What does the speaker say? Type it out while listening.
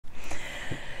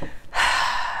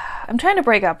I'm trying to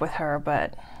break up with her,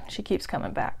 but she keeps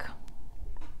coming back.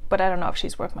 But I don't know if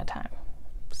she's worth my time.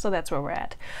 So that's where we're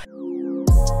at.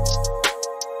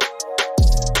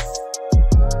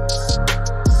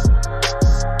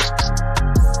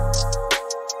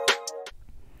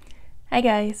 Hi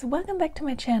guys, welcome back to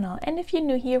my channel, and if you're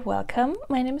new here, welcome.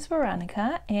 My name is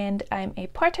Veronika and I'm a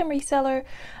part-time reseller.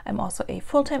 I'm also a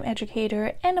full-time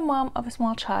educator and a mom of a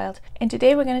small child, and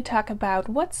today we're going to talk about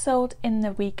what sold in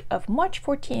the week of March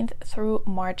 14th through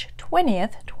March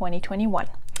 20th, 2021.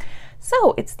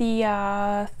 So it's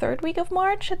the third week of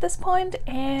March at this point,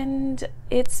 and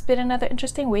it's been another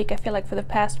interesting week. I feel like for the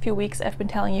past few weeks I've been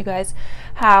telling you guys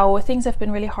how things have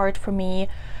been really hard for me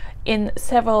in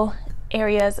several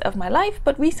areas of my life,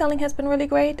 but reselling has been really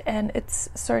great, and it's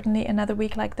certainly another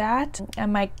week like that. I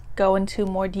might go into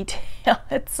more detail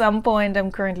at some point. I'm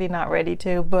currently not ready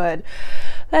to, but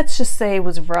let's just say it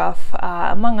was rough.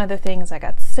 Among other things, I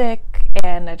got sick,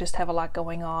 and I just have a lot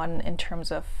going on in terms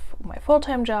of my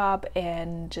full-time job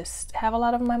and just have a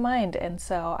lot on my mind, and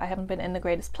so I haven't been in the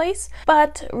greatest place.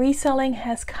 But reselling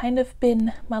has kind of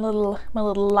been my little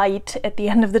light at the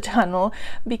end of the tunnel,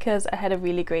 because I had a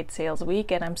really great sales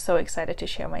week and I'm so excited to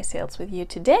share my sales with you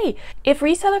today. If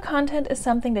reseller content is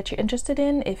something that you're interested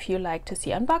in, if you like to see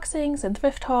unboxings and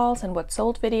thrift hauls and what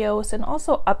sold videos and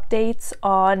also updates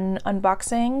on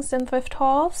unboxings and thrift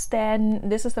hauls, then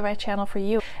this is the right channel for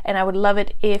you. And I would love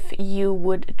it if you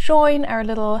would join our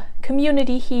little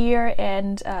community here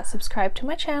and subscribe to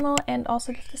my channel, and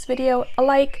also give this video a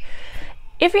like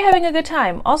if you're having a good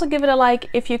time. Also give it a like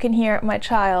if you can hear my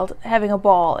child having a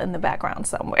ball in the background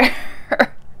somewhere.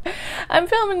 I'm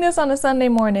filming this on a Sunday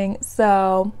morning,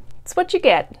 so it's what you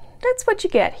get. That's what you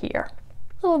get here.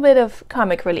 A little bit of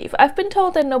comic relief. I've been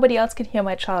told that nobody else can hear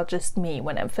my child, just me,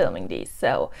 when I'm filming these,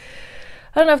 so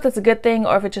I don't know if that's a good thing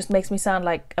or if it just makes me sound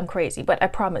like I'm crazy, but I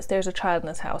promise there's a child in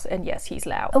this house, and yes, he's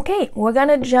loud. Okay, we're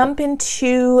gonna jump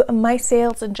into my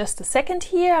sales in just a second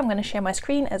here. I'm gonna share my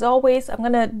screen as always. I'm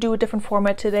gonna do a different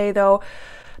format today though,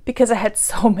 because I had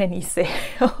so many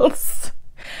sales.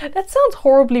 That sounds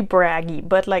horribly braggy,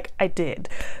 but like I did.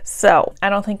 So I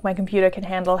don't think my computer can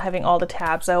handle having all the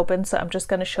tabs open, so I'm just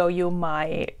going to show you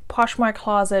my Poshmark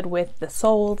closet with the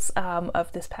solds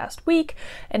of this past week,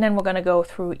 and then we're going to go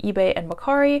through eBay and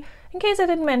Mercari. In case I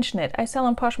didn't mention it, I sell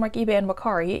on Poshmark, eBay and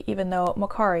Mercari, even though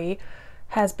Mercari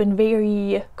has been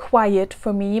very quiet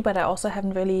for me, but I also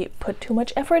haven't really put too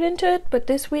much effort into it. But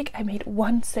this week I made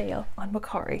one sale on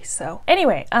Mercari. So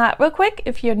anyway, real quick,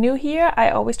 if you're new here, I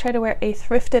always try to wear a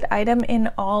thrifted item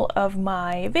in all of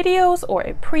my videos, or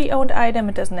a pre-owned item.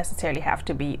 It doesn't necessarily have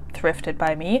to be thrifted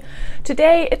by me.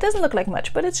 Today it doesn't look like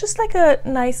much, but it's just like a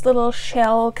nice little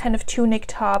shell kind of tunic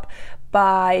top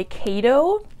by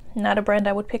Kato. Not a brand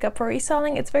I would pick up for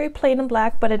reselling. It's very plain and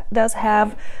black, but it does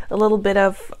have a little bit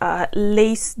of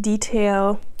lace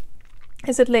detail.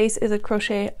 Is it lace? Is it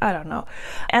crochet? I don't know.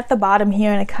 At the bottom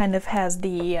here, and it kind of has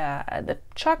the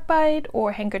chalk bite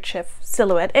or handkerchief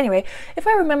silhouette. Anyway, if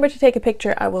I remember to take a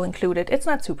picture, I will include it. It's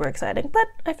not super exciting, but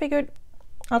I figured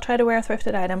I'll try to wear a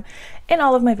thrifted item in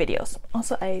all of my videos.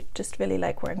 Also, I just really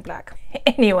like wearing black.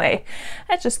 Anyway,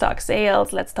 let's just talk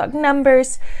sales. Let's talk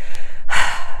numbers.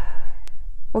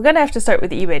 We're gonna have to start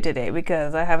with eBay today,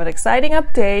 because I have an exciting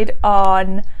update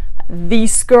on the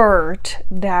skirt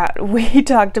that we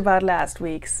talked about last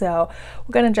week. So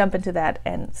we're gonna jump into that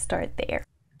and start there.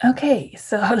 Okay,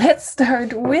 so let's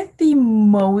start with the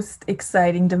most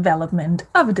exciting development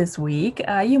of this week.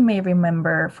 You may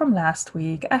remember from last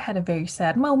week, I had a very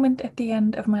sad moment at the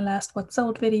end of my last What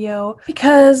Sold video,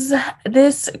 because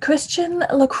this Christian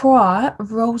LaCroix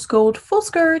rose gold full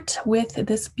skirt with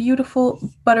this beautiful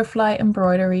butterfly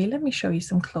embroidery. Let me show you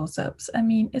some close-ups. I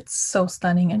mean, it's so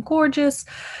stunning and gorgeous.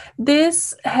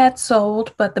 This had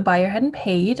sold, but the buyer hadn't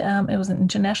paid. It was an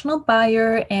international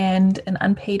buyer, and an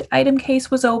unpaid item case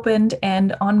was opened,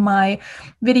 and on my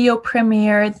video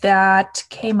premiere that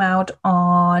came out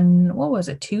on, what was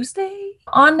it, Tuesday?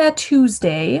 On that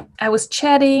Tuesday, I was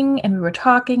chatting and we were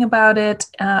talking about it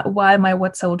while my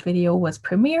What Sold video was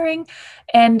premiering,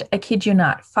 and I kid you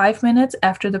not, 5 minutes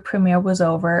after the premiere was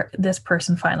over, this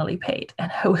person finally paid,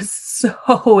 and I was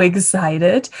so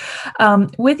excited.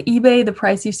 With eBay, the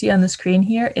price you see on the screen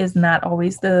here is not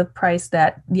always the price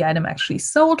that the item actually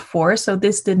sold for, so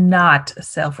this did not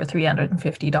sell for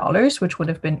 $350, which would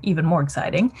have been even more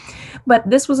exciting. But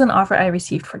this was an offer I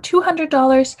received for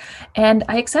 $200, and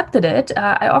I accepted it.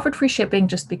 I offered free shipping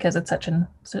just because it's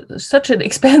such an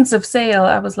expensive sale.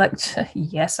 I was like,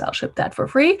 yes, I'll ship that for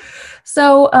free.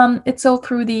 So it sold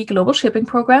through the global shipping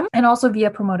program and also via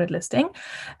promoted listing.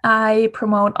 I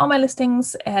promote all my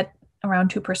listings at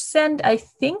around 2%. I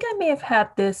think I may have had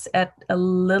this at a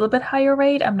little bit higher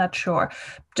rate. I'm not sure,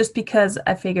 just because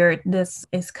I figured this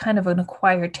is kind of an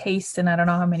acquired taste, and I don't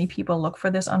know how many people look for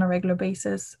this on a regular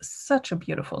basis. Such a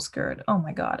beautiful skirt. Oh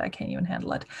my God, I can't even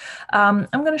handle it. I'm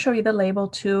going to show you the label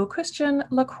to Christian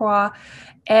Lacroix.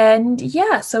 And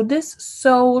yeah, so this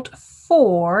sold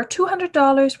for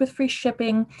 $200 with free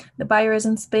shipping. The buyer is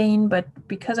in Spain, but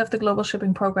because of the global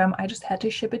shipping program, I just had to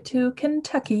ship it to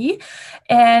Kentucky.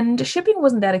 And shipping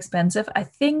wasn't that expensive. I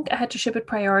think I had to ship it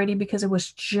priority because it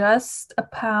was just a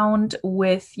pound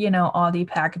with, you know, all the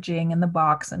packaging and the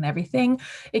box and everything.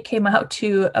 It came out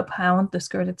to a pound. The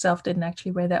skirt itself didn't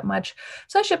actually weigh that much.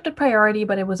 So I shipped it priority,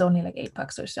 but it was only like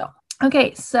 $8 or so.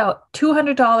 Okay, so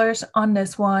 $200 on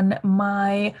this one,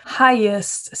 my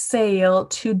highest sale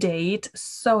to date.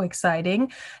 So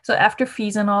exciting. So after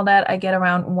fees and all that, I get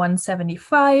around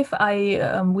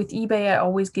 $175. With eBay, I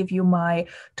always give you my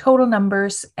total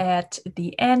numbers at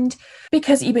the end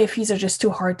because eBay fees are just too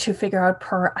hard to figure out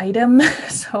per item.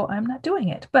 So I'm not doing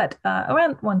it, but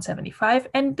around $175.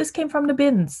 And this came from the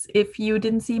bins. If you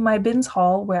didn't see my bins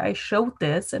haul where I showed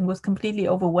this and was completely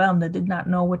overwhelmed and did not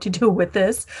know what to do with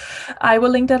this, I will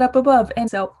link that up above. And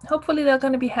so hopefully they're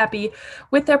going to be happy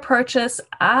with their purchase.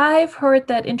 I've heard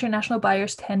that international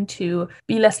buyers tend to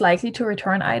be less likely to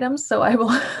return items. So I will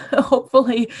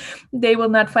hopefully they will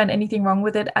not find anything wrong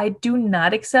with it. I do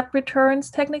not accept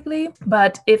returns technically,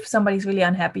 but if somebody's really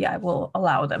unhappy, I will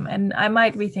allow them. And I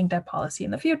might rethink that policy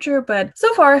in the future, but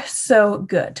so far, so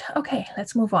good. Okay,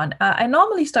 let's move on. I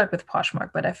normally start with Poshmark,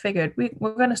 but I figured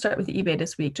we're going to start with eBay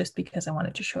this week just because I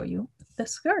wanted to show you the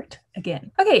skirt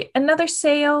again. Okay, another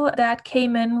sale that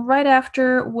came in right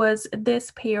after was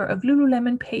this pair of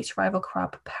Lululemon Pace Rival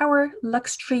Crop Power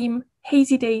Luxtreme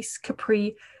Hazy Days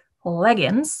Capri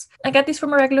leggings. I got these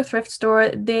from a regular thrift store.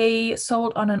 They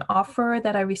sold on an offer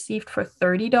that I received for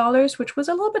 $30, which was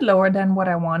a little bit lower than what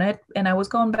I wanted. And I was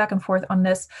going back and forth on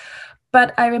this.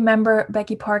 But I remember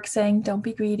Becky Park saying, don't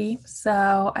be greedy.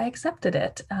 So I accepted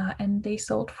it. And they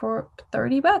sold for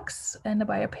 $30 and the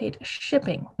buyer paid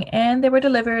shipping. And they were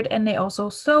delivered and they also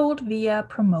sold via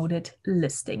promoted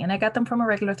listing. And I got them from a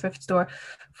regular thrift store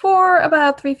for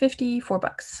about $3.50,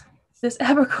 $4. This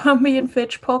Abercrombie &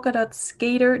 Fitch polka dot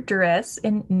skater dress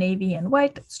in navy and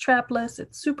white, strapless.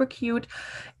 It's super cute.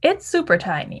 It's super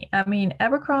tiny. I mean,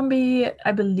 Abercrombie,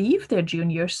 I believe they're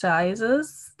junior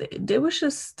sizes. It was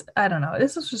just, I don't know.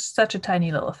 This was just such a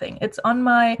tiny little thing. It's on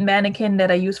my mannequin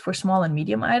that I use for small and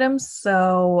medium items.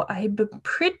 So I'm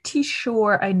pretty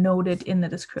sure I noted in the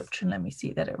description. Let me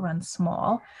see that it runs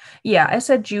small. Yeah, I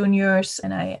said juniors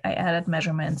and I added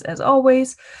measurements as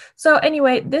always. So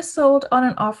anyway, this sold on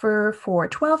an offer for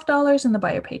 $12 and the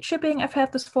buyer paid shipping. I've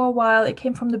had this for a while. It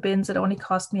came from the bins. It only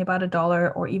cost me about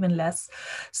 $1 or even less.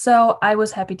 So I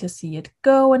was happy to see it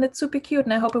go and it's super cute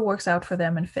and I hope it works out for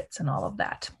them and fits and all of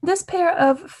that. This pair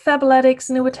of Fabletics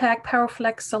New Attack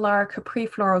Powerflex Solar Capri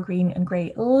Floral Green and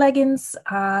Gray leggings,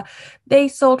 they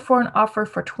sold for an offer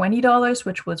for $20,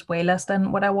 which was way less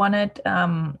than what I wanted.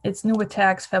 It's New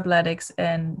Attacks, Fabletics,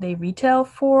 and they retail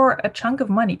for a chunk of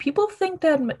money. People think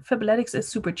that Fabletics is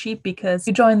super cheap because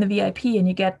you join the VIP and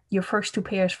you get your first two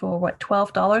pairs for what,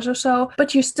 $12 or so,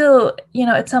 but you're still, you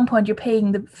know, at some point you're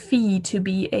paying the fee to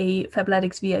be a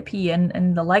Fabletics VIP,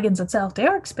 and the leggings itself, they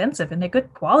are expensive and they're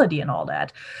good quality and all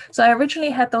that. So I originally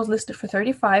had those listed for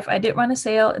 $35. I did run a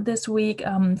sale this week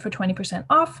for 20%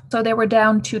 off. So they were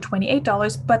down to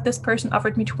 $28, but this person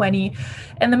offered me $20.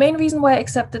 And the main reason why I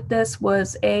accepted this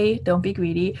was A, don't be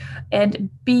greedy, and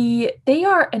B, they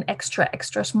are an extra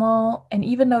small. And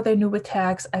even though they're new with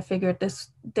tags, I figured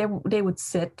they would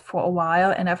sit for a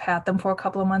while, and I've had them for a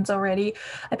couple of months already.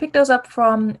 I picked those up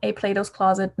from a Plato's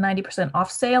Closet 90%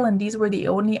 off sale, and these were the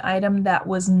only item that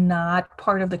was not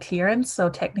part of the clearance, so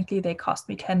technically they cost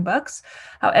me $10.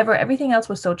 However, everything else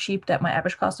was so cheap that my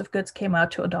average cost of goods came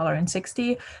out to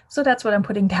 $1.60, so that's what I'm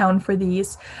putting down for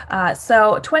these.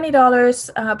 So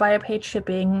 $20 buyer paid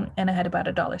shipping, and I had about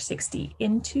 $1.60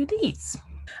 into these.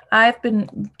 I've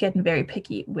been getting very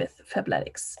picky with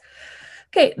Fabletics.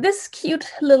 Okay, this cute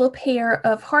little pair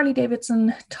of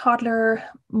Harley-Davidson toddler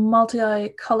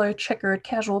multi-color checkered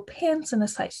casual pants in a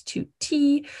size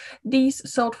 2T. These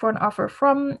sold for an offer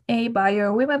from a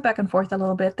buyer. We went back and forth a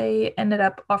little bit. They ended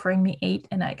up offering me $8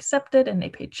 and I accepted and they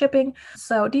paid shipping.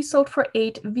 So these sold for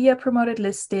 $8 via promoted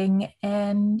listing.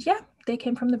 And yeah, they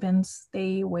came from the bins.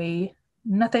 They weigh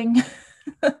nothing.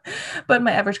 But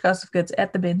my average cost of goods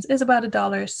at the bins is about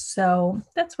 $1, so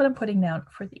that's what I'm putting down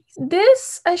for these.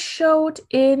 This I showed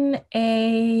in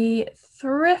a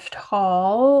thrift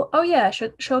haul. Oh yeah,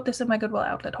 I showed this in my Goodwill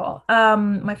outlet haul.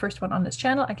 My first one on this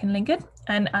channel. I can link it.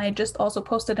 And I just also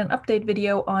posted an update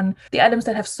video on the items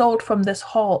that have sold from this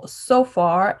haul so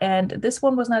far, and this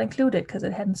one was not included because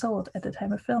it hadn't sold at the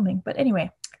time of filming. But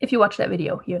anyway, if you watch that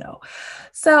video, you know.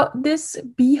 So this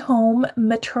Be Home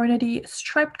maternity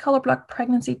striped color block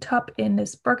pregnancy top in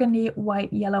this burgundy,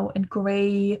 white, yellow, and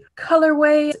gray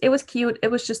colorway. It was cute. It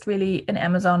was just really an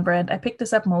Amazon brand. I picked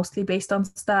this up mostly based on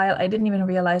style. I didn't even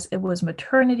realize it was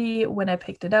maternity when I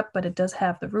picked it up, but it does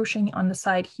have the ruching on the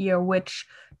side here, which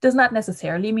does not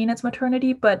necessarily mean it's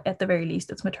maternity, but at the very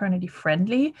least it's maternity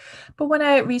friendly. But when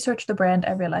I researched the brand,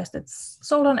 I realized it's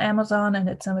sold on Amazon and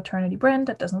it's a maternity brand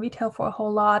that doesn't retail for a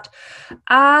whole lot.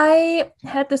 I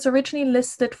had this originally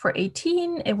listed for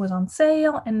 $18. It was on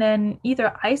sale, and then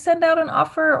either I send out an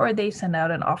offer or they send out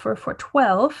an offer for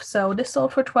 $12. So this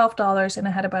sold for $12 and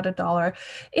I had about $1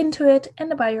 into it,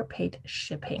 and the buyer paid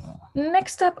shipping.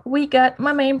 Next up, we got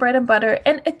my main bread and butter.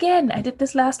 And again, I did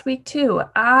this last week too.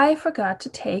 I forgot to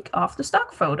take off the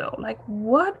stock photo. Like,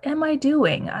 what am I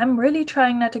doing? I'm really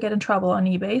trying not to get in trouble on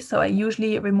eBay. So I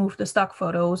usually remove the stock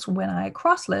photos when I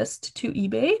cross list to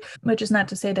eBay, which is not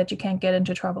to say that you can't get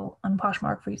into trouble on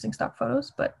Poshmark for using stock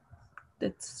photos, but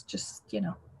it's just, you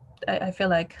know, I feel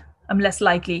like I'm less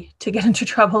likely to get into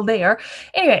trouble there.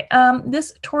 Anyway,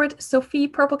 this Torrid Sophie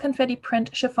purple confetti print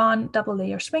chiffon double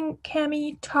layer swing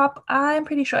cami top. I'm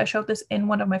pretty sure I showed this in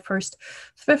one of my first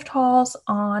thrift hauls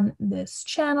on this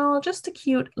channel. Just a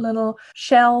cute little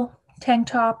shell tank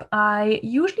top. I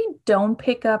usually don't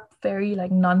pick up very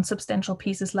like non-substantial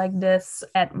pieces like this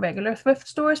at regular thrift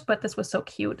stores, but this was so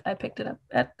cute. I picked it up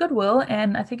at Goodwill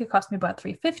and I think it cost me about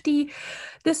 $3.50.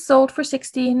 This sold for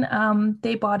 $16.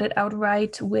 They bought it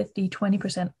outright with the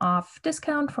 20% off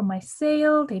discount from my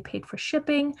sale. They paid for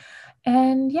shipping.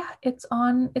 And yeah, it's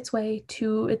on its way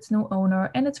to its new owner,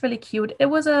 and it's really cute. It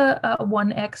was a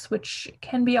 1X, which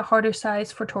can be a harder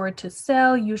size for Torrid to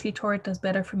sell. Usually Torrid does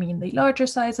better for me in the larger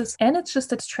sizes, and it's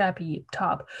just a strappy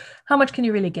top. How much can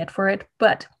you really get for it?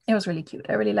 But it was really cute.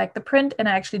 I really liked the print, and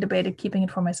I actually debated keeping it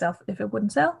for myself if it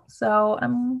wouldn't sell. So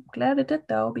I'm glad it did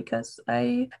though, because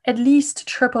I at least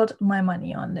tripled my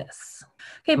money on this.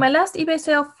 Okay, my last eBay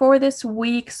sale for this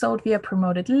week sold via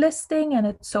promoted listing, and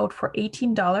it sold for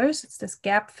 $18. It's this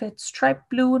Gap Fit striped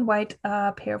blue and white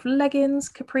pair of leggings,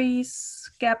 capris.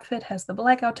 Gap Fit has the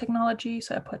blackout technology,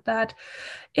 so I put that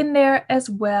in there as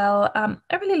well. I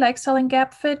really like selling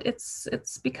Gap Fit.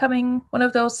 It's becoming one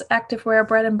of those activewear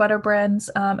bread and butter brands,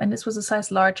 and this was a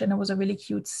size large, and it was a really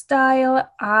cute style.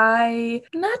 I'm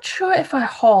not sure if I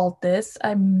hauled this.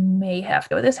 I may have.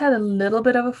 This had a little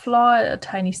bit of a flaw, a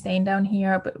tiny stain down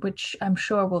here, but which I'm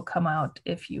sure will come out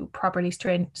if you properly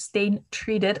stain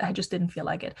treat it. I just didn't feel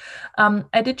like it.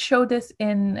 I did show this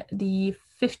in the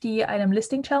 50 item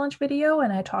listing challenge video,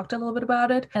 and I talked a little bit about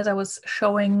it as I was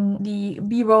showing the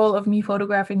B-roll of me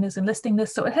photographing this and listing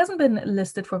this. So it hasn't been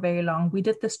listed for very long. We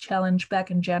did this challenge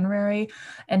back in January,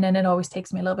 and then it always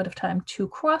takes me a little bit of time to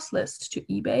cross list to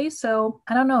eBay. So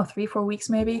I don't know, 3-4 weeks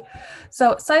maybe.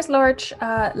 So size large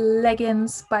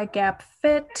leggings by Gap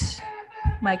Fit.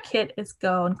 My kit is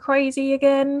going crazy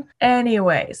again.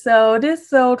 Anyway, so this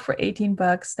sold for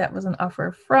 $18. That was an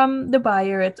offer from the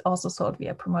buyer. It also sold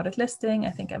via promoted listing.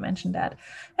 I think I mentioned that.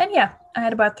 And yeah, I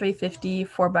had about $3.50,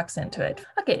 $4 into it.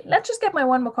 Okay, let's just get my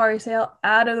one Mercari sale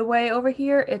out of the way over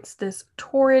here. It's this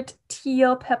Torrid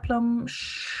Teal Peplum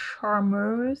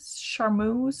Charmeuse.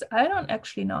 I don't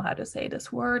actually know how to say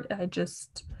this word. I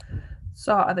just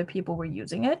saw other people were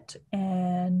using it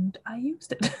and I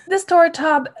used it. This Torrid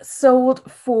top sold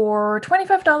for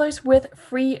 $25 with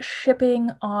free shipping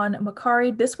on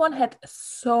Mercari. This one had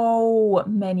so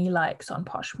many likes on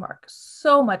Poshmark,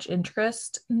 so much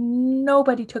interest.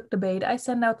 Nobody took the bait. I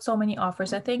sent out so many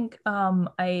offers. I think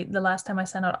the last time I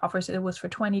sent out offers, it was for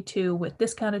 $22 with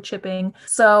discounted shipping.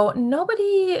 So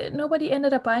nobody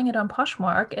ended up buying it on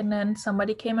Poshmark, and then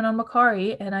somebody came in on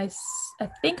Mercari, and I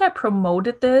think I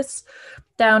promoted this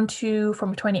down to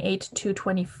from 28 to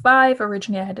 25.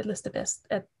 Originally, I had it listed as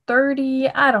at 30.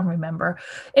 I don't remember.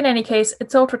 In any case,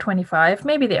 it sold for 25.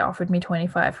 Maybe they offered me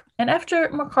 25. And after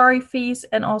Mercari fees,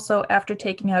 and also after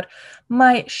taking out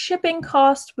my shipping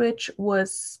cost, which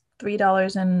was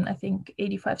 $3 and I think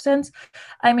 85 cents,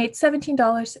 I made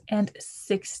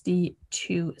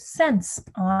 $17.62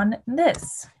 on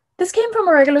this. This came from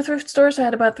a regular thrift store, so I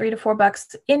had about $3 to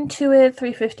 $4 into it,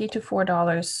 $3.50 to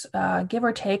 $4, give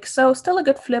or take. So still a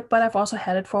good flip, but I've also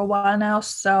had it for a while now,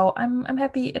 so I'm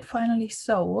happy it finally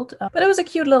sold. But it was a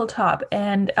cute little top,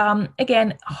 and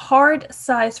again, hard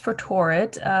size for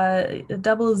Torrid,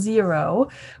 00,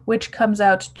 which comes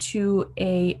out to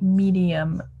a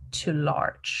medium to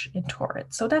large in Torrid.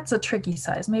 So that's a tricky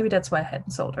size. Maybe that's why I hadn't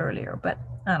sold earlier, but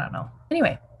I don't know.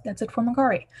 Anyway, that's it for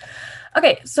Mercari.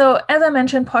 Okay, so as I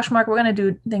mentioned, Poshmark, we're going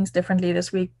to do things differently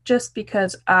this week just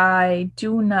because I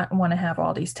do not want to have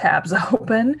all these tabs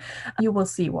open. You will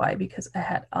see why, because I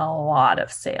had a lot of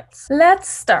sales. Let's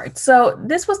start. So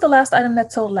this was the last item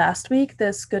that sold last week,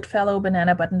 this Goodfellow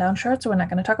banana button-down shirt, so we're not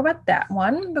going to talk about that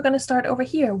one. We're going to start over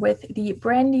here with the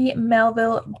Brandy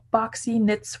Melville boxy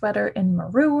knit sweater in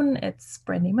maroon. It's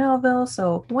Brandy Melville,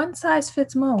 so one size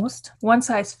fits most. One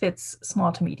size fits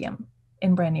small to medium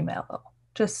in Brandy Melville.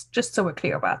 Just so we're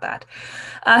clear about that.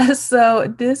 So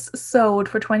this sold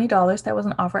for $20. That was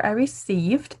an offer I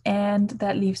received, and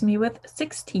that leaves me with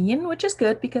 16, which is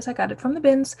good because I got it from the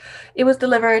bins. It was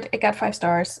delivered. It got 5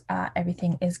 stars.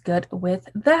 Everything is good with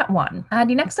that one.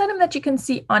 The next item that you can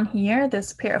see on here,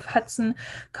 this pair of Hudson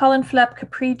Colin Flap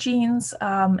capri jeans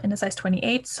in a size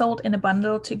 28, sold in a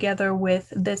bundle together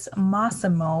with this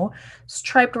Massimo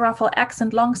striped ruffle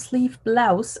accent long sleeve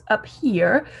blouse up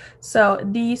here. So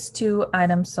these two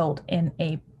items sold in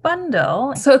a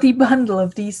bundle. So the bundle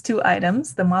of these two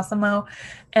items, the Massimo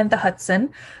and the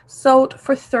Hudson, sold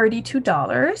for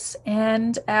 $32.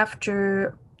 And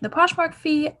after the Poshmark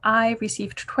fee, I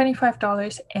received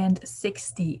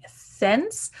 $25.60.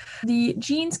 The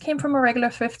jeans came from a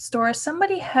regular thrift store.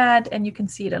 Somebody had, and you can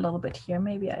see it a little bit here,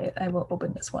 maybe I will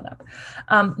open this one up.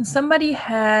 Somebody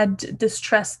had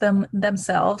distressed them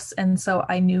themselves, and so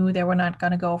I knew they were not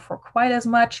going to go for quite as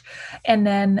much. And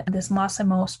then this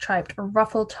Massimo striped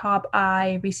ruffle top,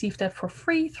 I received that for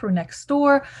free through next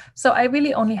door. So I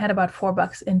really only had about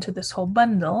 $4 into this whole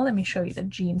bundle. Let me show you the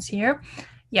jeans here.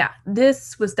 Yeah,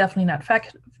 this was definitely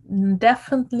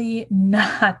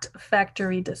not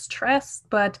factory distressed,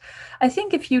 but I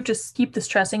think if you just keep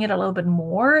distressing it a little bit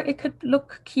more, it could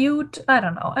look cute. I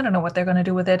don't know what they're going to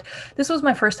do with it. This was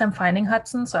my first time finding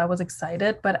Hudson, so I was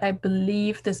excited, but I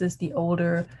believe this is the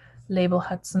older label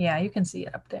Hudson. Yeah, you can see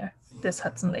it up there, this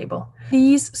Hudson label.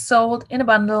 These sold in a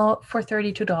bundle for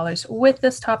 $32 with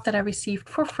this top that I received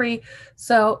for free.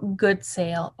 So good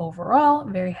sale overall.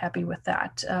 Very happy with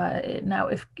that. Now,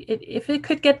 if it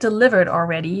could get delivered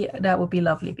already, that would be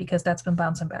lovely because that's been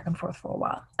bouncing back and forth for a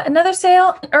while. Another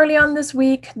sale early on this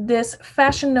week, this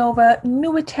Fashion Nova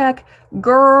New Attack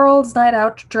Girls Night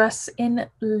Out dress in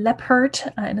leopard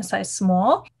in a size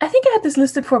small. I think I had this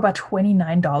listed for about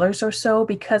 $29 or so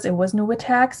because it was New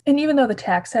Attacks. And even though the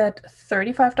tax had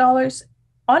 $35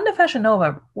 on the Fashion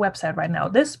Nova website right now,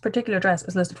 this particular dress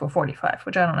is listed for $45,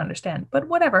 which I don't understand, but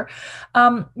whatever.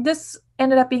 This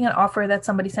ended up being an offer that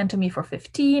somebody sent to me for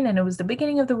 $15, and it was the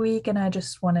beginning of the week, and I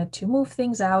just wanted to move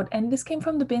things out, and this came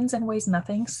from the bins and weighs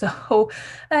nothing, so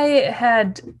I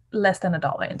had less than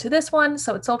 $1 into this one,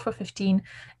 so it sold for $15,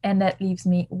 and that leaves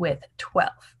me with 12.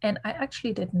 And I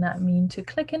actually did not mean to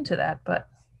click into that, but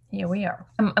here we are.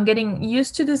 I'm getting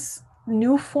used to this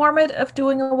new format of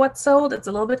doing a what sold. It's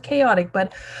a little bit chaotic,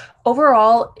 but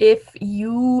overall, if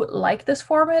you like this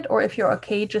format, or if you're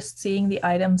okay just seeing the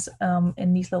items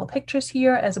in these little pictures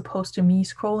here, as opposed to me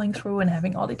scrolling through and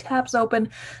having all the tabs open,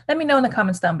 let me know in the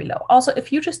comments down below. Also,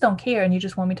 if you just don't care and you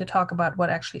just want me to talk about what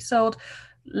actually sold,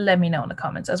 let me know in the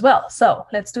comments as well. So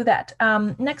let's do that.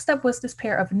 Next up was this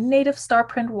pair of native star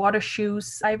print water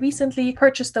shoes. I recently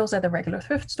purchased those at the regular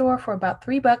thrift store for about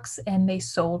 $3, and they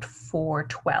sold for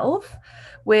 $12,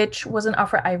 which was an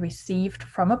offer I received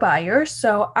from a buyer.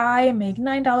 So I made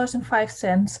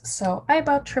 $9.05. So I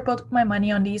about tripled my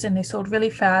money on these, and they sold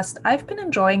really fast. I've been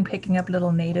enjoying picking up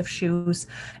little native shoes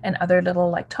and other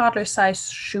little like toddler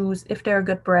size shoes if they're a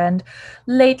good brand.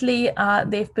 Lately,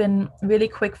 they've been really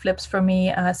quick flips for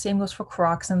me. Same goes for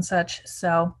Crocs and such.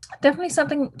 So definitely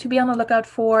something to be on the lookout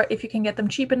for if you can get them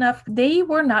cheap enough. They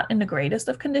were not in the greatest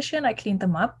of condition. I cleaned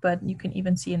them up, but you can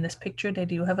even see in this picture they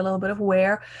do have a little bit of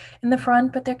wear in the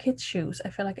front, but they're kids' shoes. I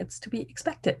feel like it's to be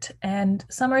expected. And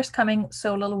summer is coming,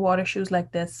 so little water shoes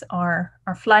like this are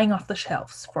flying off the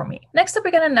shelves for me. Next up,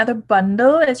 we got another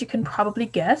bundle, as you can probably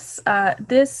guess.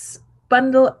 This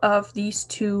bundle of these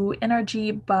two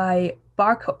NRG by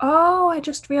Barcode. Oh, I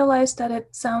just realized that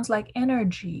it sounds like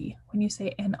energy when you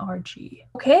say NRG.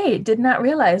 Okay, did not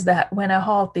realize that when I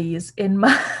hauled these in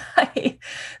my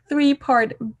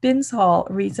 3-part bins haul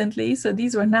recently. So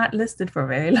these were not listed for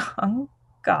very long.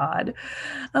 God,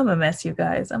 I'm a mess, you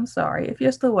guys. I'm sorry. If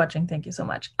you're still watching, thank you so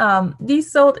much.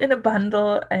 These sold in a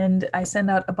bundle, and I send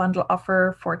out a bundle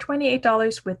offer for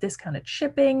 $28 with discounted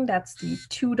shipping. That's the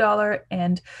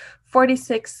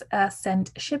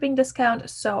 $2.46 shipping discount.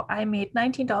 So I made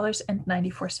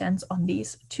 $19.94 on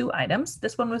these two items.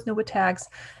 This one was new with tags,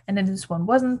 and then this one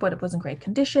wasn't, but it was in great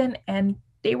condition. And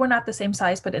they were not the same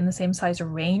size, but in the same size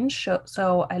range.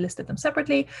 So I listed them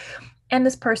separately. And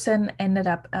this person ended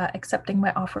up accepting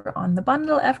my offer on the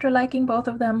bundle after liking both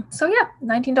of them. So yeah,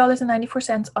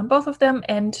 $19.94 on both of them.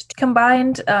 And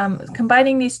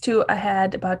combining these two, I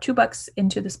had about $2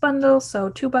 into this bundle. So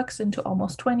 $2 into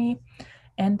almost 20.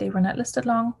 And they were not listed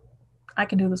long. I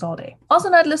can do this all day. Also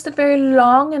not listed very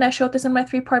long, and I showed this in my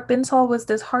 3-part bins haul, was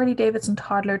this Harley-Davidson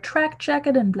toddler track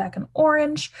jacket in black and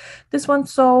orange. This one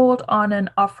sold on an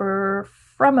offer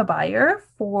from a buyer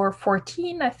for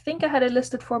 14. I think I had it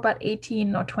listed for about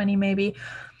 18 or 20 maybe.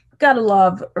 Gotta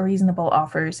love reasonable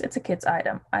offers. It's a kid's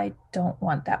item. I don't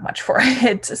want that much for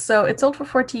it. So it sold for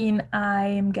 14.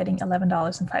 I'm getting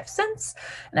 $11.05,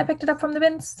 and I picked it up from the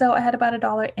bins. So I had about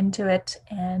 $1 into it,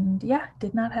 and yeah,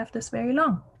 did not have this very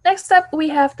long. Next up, we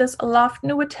have this Loft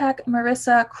New Attack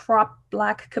Marissa crop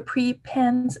black capri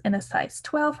pants in a size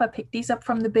 12. I picked these up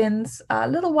from the bins a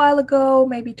little while ago,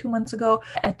 maybe 2 months ago,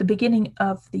 at the beginning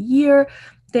of the year.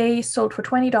 They sold for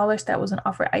 $20. That was an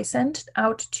offer I sent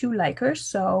out to likers.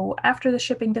 So after the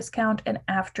shipping discount and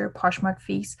after Poshmark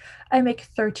fees, I make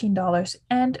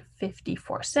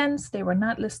 $13.54. They were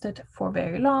not listed for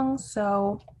very long,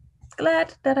 so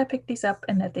glad that I picked these up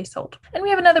and that they sold. And we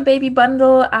have another baby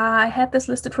bundle. I had this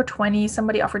listed for 20.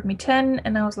 Somebody offered me 10,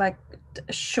 and I was like,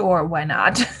 sure, why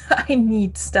not? I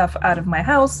need stuff out of my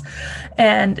house,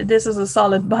 and this is a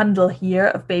solid bundle here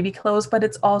of baby clothes, but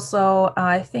it's also,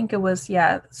 I think it was,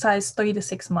 size 3 to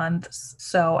 6 months,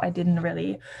 so I didn't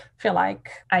really feel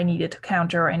like I needed to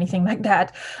counter or anything like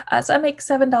that. So I make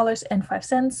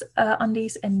 $7.05 on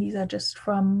these, and these are just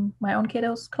from my own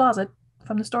kiddo's closet,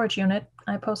 from the storage unit.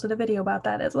 I posted a video about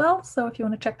that as well, so if you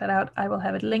want to check that out, I will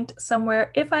have it linked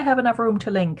somewhere if I have enough room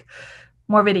to link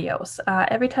more videos.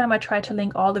 Every time I try to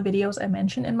link all the videos I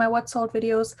mention in my What Sold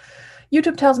videos,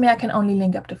 YouTube tells me I can only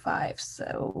link up to 5.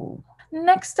 So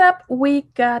next up, we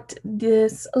got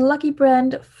this Lucky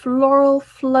Brand floral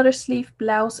flutter sleeve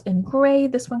blouse in gray.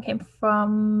 This one came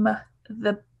from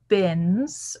the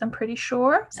bins, I'm pretty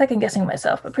sure. Second guessing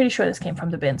myself, but pretty sure this came from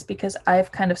the bins because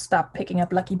I've kind of stopped picking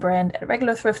up Lucky Brand at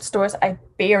regular thrift stores. I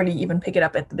barely even pick it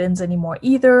up at the bins anymore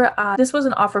either. This was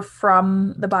an offer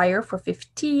from the buyer for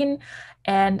 15,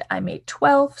 and I made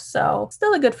 12, so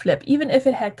still a good flip. Even if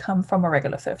it had come from a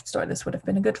regular thrift store, this would have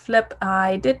been a good flip.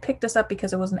 I did pick this up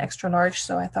because it was an extra large,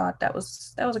 so I thought that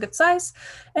was a good size.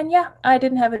 And yeah, I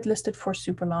didn't have it listed for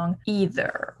super long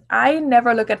either. I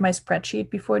never look at my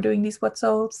spreadsheet before doing these What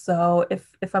Sold, so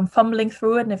if I'm fumbling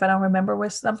through it and if I don't remember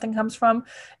where something comes from,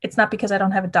 it's not because I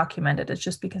don't have it documented, it's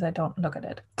just because I don't look at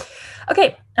it.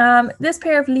 Okay, this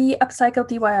pair of Lee upcycled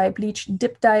DIY bleached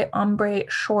dip dye ombre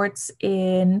shorts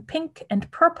in pink and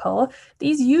purple.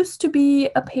 These used to be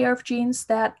a pair of jeans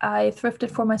that I thrifted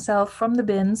for myself from the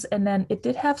bins, and then it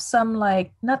did have some,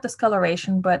 like, not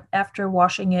discoloration, but after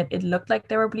washing it, it looked like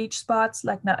there were bleach spots,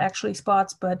 like not actually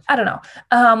spots, but I don't know.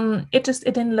 They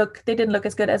didn't look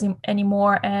as good as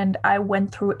anymore, and I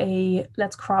went through a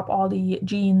let's crop all the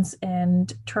jeans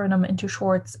and turn them into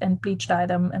shorts and bleach dye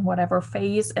them and whatever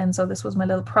phase, and so this was my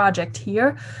little project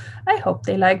here. I hope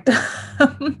they liked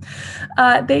them.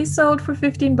 They sold for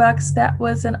 $15. That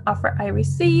was an offer I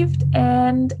received,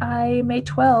 and I made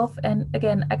 12. And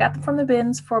again, I got them from the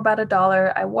bins for about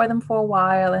 $1. I wore them for a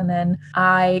while, and then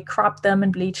I cropped them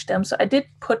and bleached them. So I did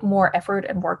put more effort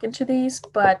and work into these,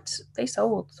 but they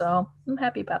sold, so I'm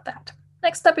happy about that.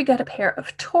 Next up, we got a pair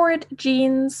of Torrid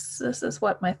jeans. This is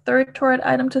my third Torrid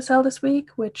item to sell this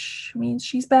week, which means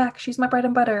she's back. She's my bread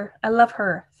and butter. I love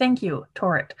her. Thank you,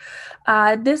 Torrid.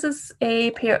 This is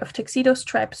a pair of tuxedo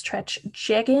stripe stretch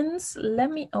jeggings. Let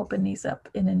me open these up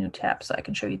in a new tab so I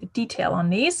can show you the detail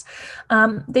on these.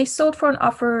 They sold on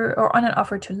an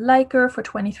offer to Liker for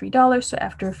 $23. So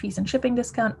after fees and shipping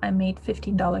discount, I made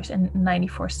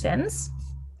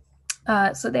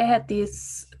 $15.94. So they had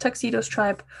these tuxedo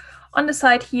stripe on the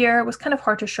side here. It was kind of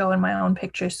hard to show in my own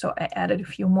pictures, so I added a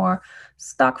few more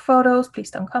stock photos.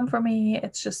 Please don't come for me.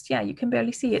 It's just, yeah, you can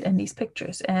barely see it in these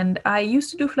pictures. And I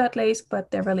used to do flat lace,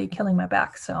 but they're really killing my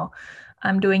back, so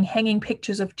I'm doing hanging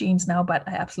pictures of jeans now, but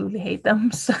I absolutely hate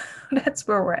them. So that's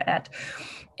where we're at.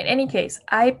 In any case,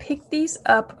 I picked these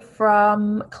up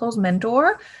from Clothes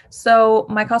Mentor. So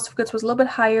my cost of goods was a little bit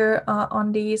higher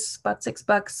on these, about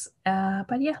 $6.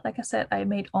 But yeah, like I said, I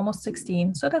made almost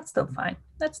 16, so that's still fine.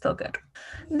 That's still good.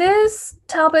 This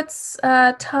Talbot's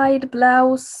tied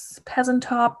blouse peasant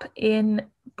top in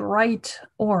bright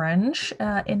orange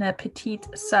in a petite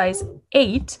size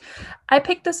 8. I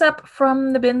picked this up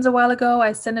from the bins a while ago.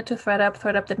 I sent it to ThredUp.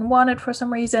 ThredUp didn't want it for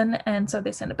some reason, and so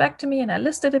they sent it back to me, and I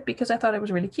listed it because I thought it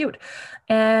was really cute.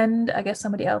 And I guess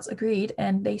somebody else agreed,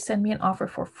 and they sent me an offer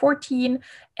for 14,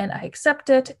 and I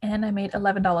accepted, and I made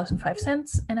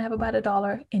 $11.05, and I have about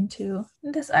 $1 into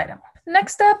this item.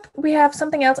 Next up, we have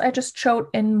something else I just showed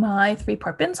in my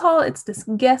 3-part bins haul. It's this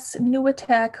Guess New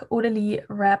Attack Odalie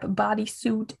wrap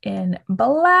bodysuit in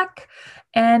black.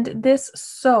 And this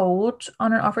sold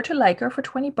on an offer to Liker for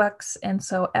 $20. And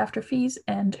so after fees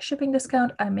and shipping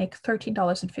discount, I make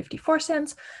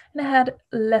 $13.54. And I had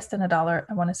less than $1,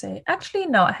 I want to say. Actually,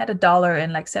 no, I had $1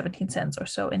 and like 17 cents or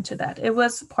so into that. It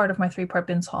was part of my 3-part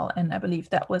bins haul, and I believe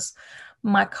that was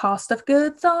my cost of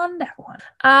goods on that one.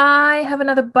 I have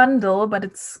another bundle, but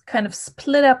it's kind of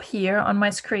split up here on my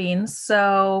screen.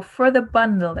 So for the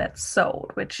bundle that's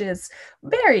sold, which is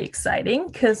very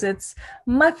exciting because it's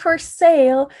my first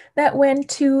sale that went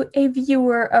to a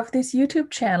viewer of this YouTube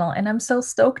channel, and I'm so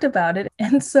stoked about it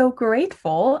and so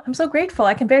grateful. I'm so grateful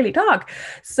I can barely talk.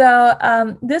 So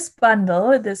this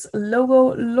bundle, this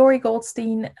logo Lori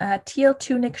Goldstein teal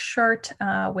tunic shirt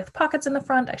with pockets in the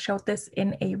front. I showed this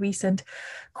in a recent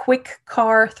quick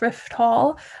car thrift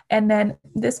haul. And then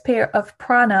this pair of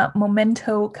Prana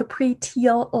Momento Capri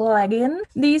teal leggings.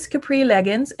 These Capri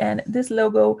leggings and this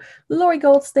logo Lori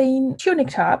Goldstein tunic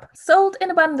top sold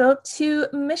in a bundle to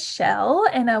Michelle,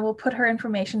 and I will put her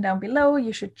information down below.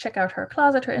 You should check out her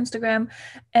closet, her Instagram,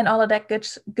 and all of that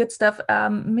good stuff.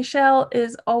 Michelle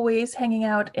is always hanging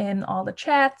out in all the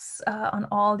chats on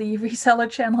all the reseller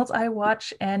channels I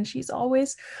watch, and she's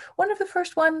always one of the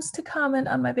first ones to comment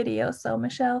on my videos. So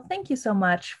Michelle, thank you so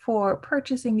much for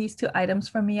purchasing these 2 items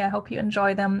from me. I hope you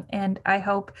enjoy them, and I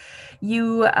hope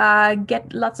you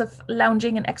get lots of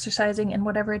lounging and exercising and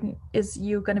whatever it is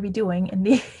you're going to be doing in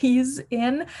these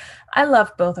in. I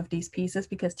love both of these pieces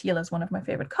because teal is one of my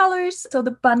favorite colors. So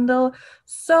the bundle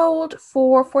sold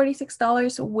for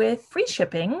 $46 with free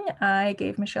shipping. I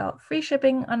gave Michelle free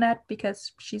shipping on that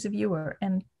because she's a viewer,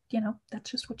 and you know, that's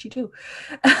just what you do.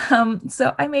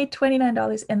 So I made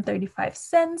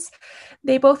 $29.35.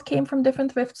 They both came from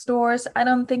different thrift stores. I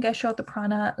don't think I showed the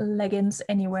Prana leggings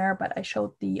anywhere, but I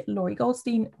showed the Lori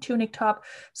Goldstein tunic top.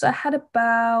 So I had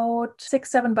about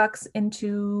 $6-7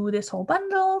 into this whole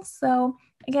bundle. So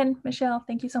again, Michelle,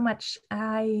 thank you so much.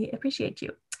 I appreciate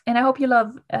you. And I hope you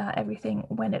love everything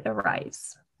when it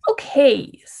arrives.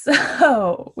 Okay,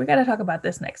 so we got to talk about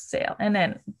this next sale, and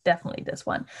then definitely this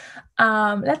one.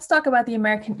 Let's talk about the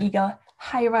American Eagle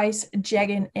high-rise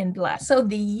jegging in black. So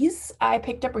these I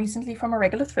picked up recently from a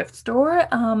regular thrift store.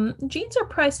 Jeans are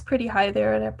priced pretty high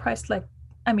there. They're priced like,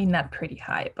 I mean, not pretty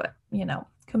high, but you know,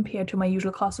 compared to my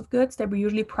usual cost of goods, they were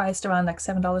usually priced around like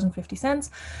 $7.50.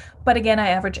 But again, I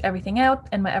average everything out,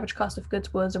 and my average cost of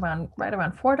goods was right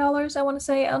around $4, I want to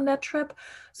say, on that trip.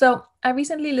 So I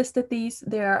recently listed these.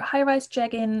 They're high-rise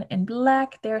jegging in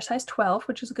black. They're size 12,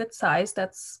 which is a good size.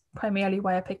 That's primarily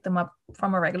why I picked them up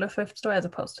from a regular thrift store as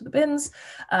opposed to the bins.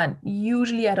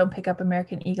 Usually I don't pick up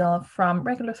American Eagle from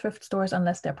regular thrift stores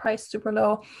unless they're priced super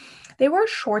low. They were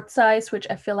short size, which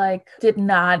I feel like did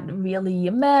not really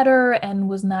matter and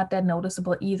was not that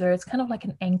noticeable either. It's kind of like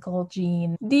an ankle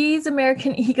jean. These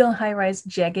American Eagle high-rise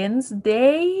jeggings,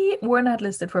 they were not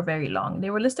listed for very long. They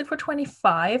were listed for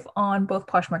 $25 on both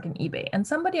Poshmark and eBay. And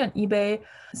somebody on eBay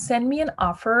sent me an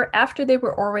offer after they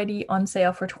were already on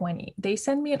sale for $20. They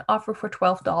sent me an offer for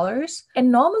 $12.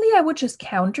 And normally I would just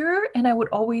counter, and I would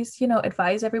always, you know,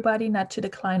 advise everybody not to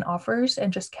decline offers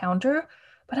and just counter.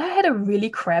 But I had a really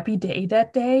crappy day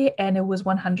that day, and it was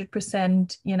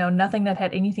 100%, you know, nothing that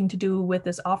had anything to do with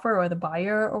this offer or the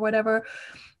buyer or whatever.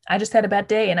 I just had a bad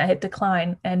day and I hit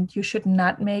decline, and you should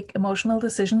not make emotional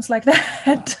decisions like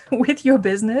that with your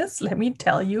business, let me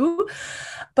tell you.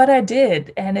 But I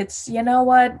did, and it's, you know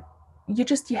what? You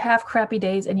have crappy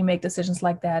days and you make decisions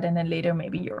like that, and then later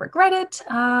maybe you regret it.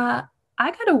 I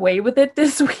got away with it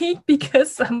this week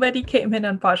because somebody came in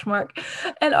on Poshmark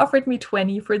and offered me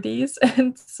 20 for these.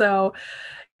 And so,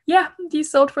 yeah, these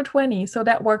sold for 20. So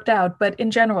that worked out. But in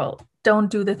general,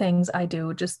 don't do the things I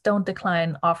do. Just don't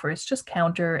decline offers, just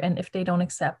counter. And if they don't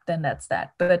accept, then that's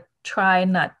that. But try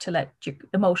not to let your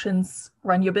emotions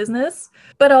run your business.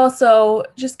 But also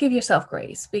just give yourself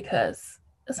grace, because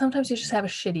sometimes you just have a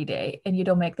shitty day and you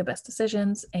don't make the best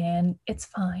decisions, and it's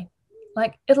fine.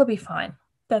 Like, it'll be fine.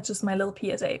 That's just my little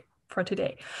PSA for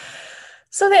today.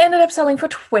 So they ended up selling for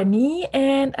 20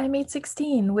 and I made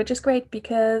 16, which is great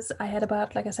because I had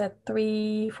about, like I said,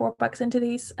 $3-4 into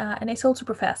these, and they sold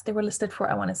super fast. They were listed for,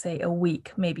 I want to say, a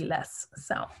week, maybe less.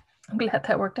 So I'm glad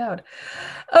that worked out.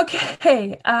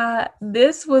 Okay,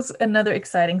 this was another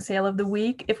exciting sale of the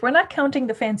week. If we're not counting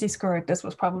the fancy skirt, this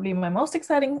was probably my most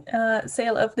exciting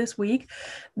sale of this week.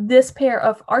 This pair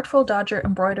of Artful Dodger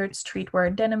embroidered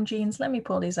streetwear denim jeans. Let me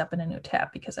pull these up in a new tab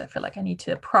because I feel like I need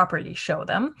to properly show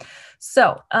them.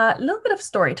 So a little bit of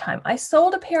story time. I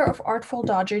sold a pair of Artful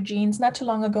Dodger jeans not too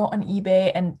long ago on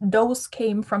eBay, and those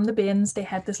came from the bins. They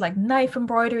had this like knife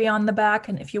embroidery on the back,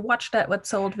 and if you watched that What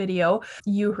Sold video,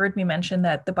 you heard me mention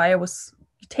that the buyer was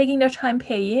taking their time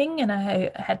paying, and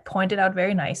I had pointed out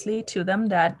very nicely to them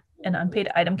that an unpaid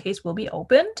item case will be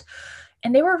opened,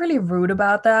 and they were really rude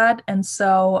about that. And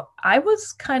so I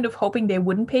was kind of hoping they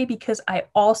wouldn't pay because I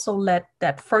also let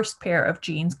that first pair of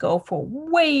jeans go for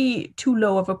way too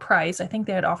low of a price. I think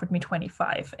they had offered me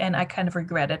 25, and I kind of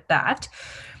regretted that.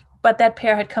 But that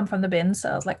pair had come from the bin,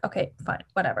 so I was like, okay, fine,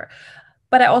 whatever.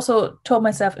 But I also told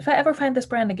myself, if I ever find this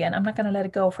brand again, I'm not going to let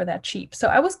it go for that cheap. So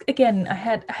I was, again, I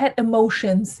had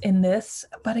emotions in this,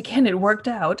 but again, it worked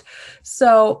out.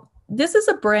 So this is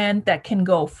a brand that can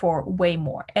go for way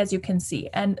more, as you can see.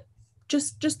 And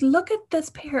just look at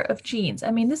this pair of jeans.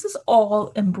 I mean, this is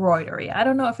all embroidery. I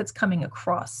don't know if it's coming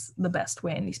across the best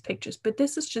way in these pictures, but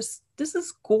this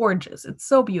is gorgeous. It's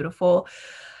so beautiful.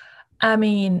 I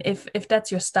mean, if that's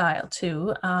your style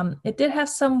too. It did have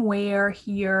some wear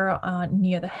here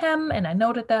near the hem, and I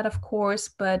noted that, of course,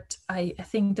 but I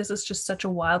think this is just such a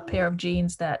wild pair of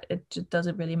jeans that it just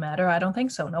doesn't really matter. I don't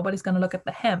think so. Nobody's going to look at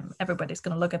the hem. Everybody's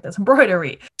going to look at this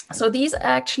embroidery. So these I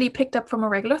actually picked up from a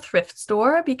regular thrift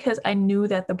store because I knew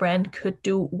that the brand could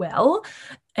do well.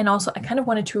 And also I kind of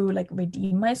wanted to like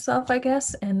redeem myself, I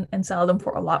guess, and sell them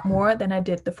for a lot more than I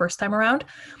did the first time around.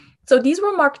 So these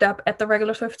were marked up at the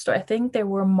regular thrift store. I think they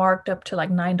were marked up to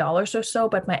like $9 or so,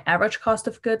 but my average cost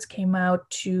of goods came out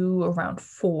to around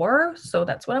 $4. So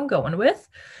that's what I'm going with.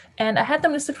 And I had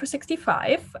them listed for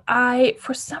 65. I,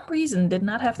 for some reason, did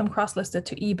not have them cross-listed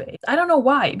to eBay. I don't know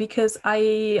why, because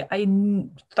I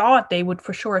thought they would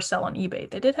for sure sell on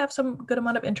eBay. They did have some good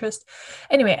amount of interest.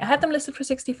 Anyway, I had them listed for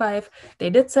 65.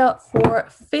 They did sell for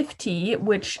 50,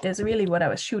 which is really what I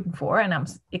was shooting for. And I'm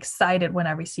excited when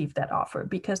I received that offer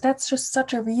because that's just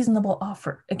such a reasonable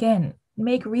offer. Again,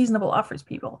 make reasonable offers,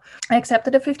 people. I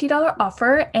accepted a $50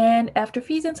 offer, and after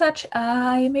fees and such,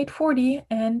 I made 40.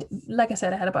 And like I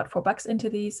said, I had about $4 into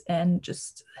these, and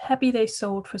just happy they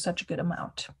sold for such a good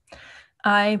amount.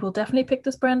 I will definitely pick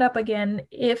this brand up again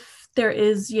if there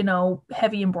is, you know,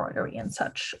 heavy embroidery and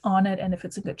such on it, and if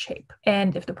it's in good shape,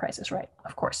 and if the price is right,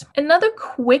 of course. Another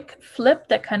quick flip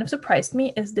that kind of surprised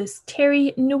me is this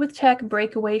Terry New With Tech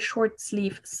breakaway short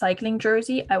sleeve cycling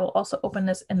jersey. I will also open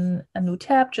this in a new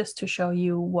tab just to show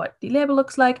you what the label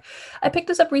looks like. I picked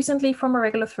this up recently from a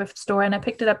regular thrift store, and I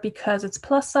picked it up because it's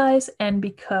plus size and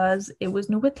because it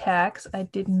was new with tax. I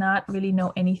did not really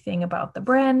know anything about the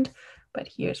brand, but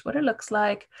here's what it looks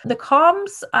like. The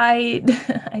comms, I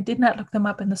did not look them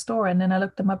up in the store, and then I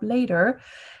looked them up later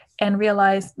and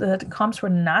realized that the comms were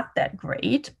not that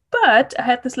great, but I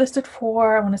had this listed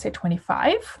for, I want to say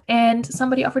 25, and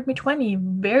somebody offered me 20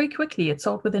 very quickly. It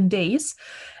sold within days.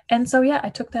 And so, yeah, I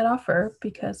took that offer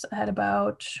because I had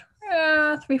about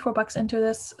 $3-4 into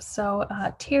this. So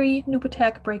Terry New With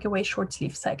Tech breakaway short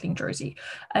sleeve cycling jersey.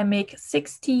 I make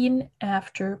 16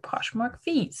 after Poshmark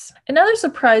fees. Another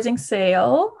surprising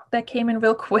sale that came in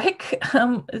real quick.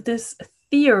 This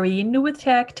Theory New With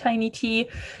Tech Tiny Tee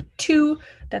 2.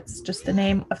 That's just the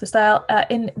name of the style.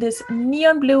 In this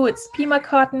neon blue, it's Pima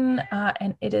cotton,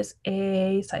 and it is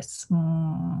a size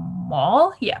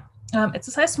small. Yeah, it's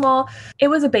a size small. It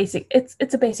was a basic.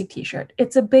 It's a basic t-shirt.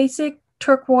 It's a basic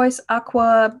turquoise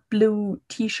aqua blue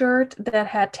t-shirt that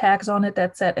had tags on it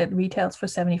that said it retails for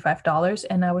 $75,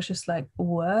 and I was just like,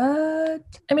 what?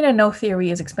 I mean, I know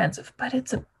Theory is expensive, but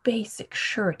it's a basic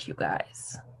shirt, you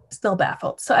guys. Still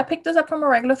baffled. So I picked this up from a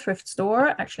regular thrift store.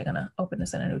 Actually gonna open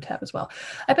this in a new tab as well.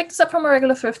 I picked this up from a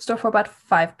regular thrift store for about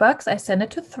 $5. I sent it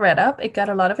to ThredUp. It got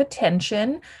a lot of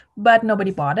attention, but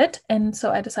nobody bought it, and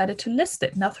so I decided to list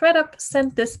it. Now ThredUp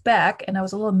sent this back, and I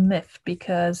was a little miffed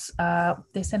because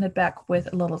they sent it back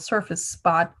with a little surface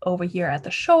spot over here at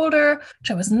the shoulder, which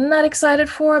I was not excited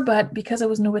for, but because it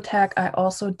was New With Tech, I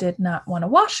also did not want to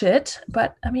wash it.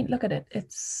 But I mean, look at it.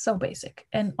 It's so basic.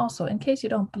 And also, in case you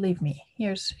don't believe me,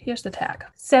 here's the tag.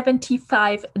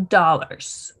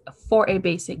 $75 for a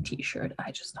basic t-shirt.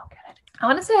 I just don't get it. I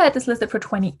want to say I had this listed for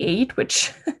 28,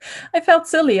 which I felt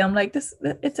silly. I'm like,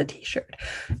 it's a t-shirt.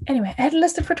 Anyway, I had it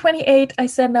listed for 28. I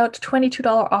sent out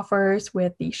 $22 offers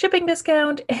with the shipping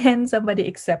discount, and somebody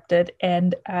accepted,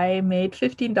 and I made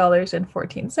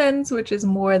 $15.14, which is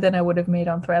more than I would have made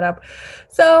on ThreadUp.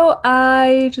 So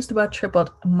I just about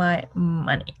tripled my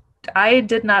money. I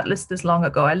did not list this long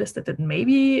ago. I listed it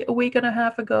maybe a week and a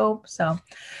half ago, so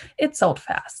it sold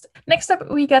fast. Next up,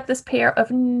 we got this pair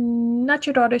of Not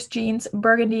Your Daughter's jeans,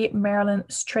 burgundy Maryland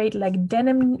straight leg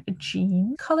denim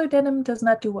jeans. Color denim does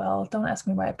not do well. Don't ask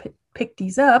me why I picked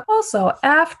these up. Also,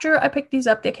 after I picked these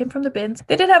up, they came from the bins.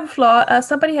 They did have a flaw.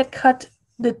 Somebody had cut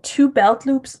the 2 belt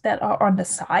loops that are on the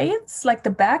sides. Like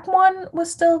the back one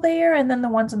was still there, and then the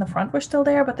ones in the front were still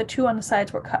there, but the 2 on the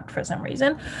sides were cut for some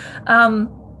reason.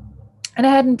 And I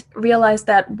hadn't realized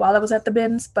that while I was at the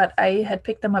bins, but I had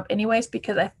picked them up anyways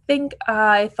because I think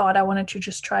I thought I wanted to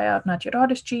just try out Not Your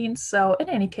Daughter's jeans. So in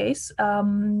any case,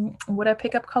 would I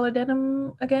pick up color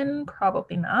denim again?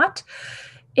 Probably not.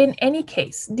 In any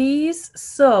case, these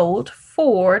sold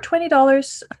for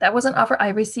 $20. That was an offer I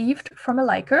received from a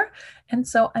liker. And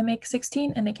so I make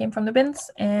 16 and they came from the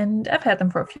bins and I've had them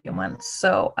for a few months.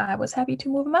 So I was happy to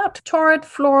move them out. Torrid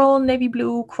floral navy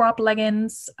blue crop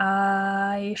leggings.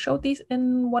 I showed these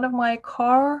in one of my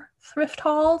car thrift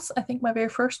hauls, I think my very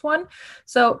first one.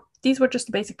 So these were just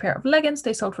a basic pair of leggings.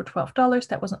 They sold for $12.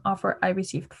 That was an offer I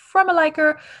received from a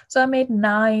liker. So I made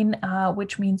 9,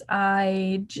 which means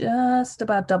I just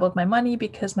about doubled my money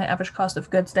because my average cost of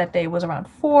goods that day was around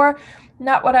 4.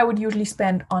 Not what I would usually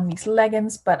spend on these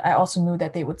leggings, but I also knew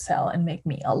that they would sell and make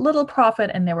me a little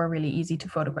profit, and they were really easy to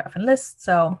photograph and list.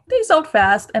 So they sold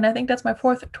fast, and I think that's my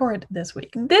 4th Torrid this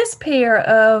week. This pair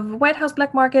of White House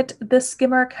Black Market, the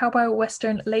Skimmer Cowboy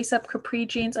Western lace-up capri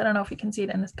jeans. I don't know if you can see it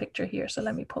in this picture here, so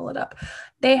let me pull it up.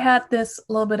 They had this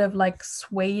little bit of like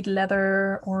suede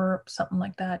leather or something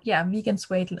like that. Yeah, vegan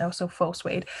suede, also faux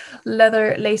suede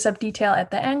leather lace-up detail at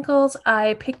the ankles.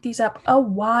 I picked these up a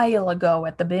while ago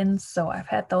at the bins, so I've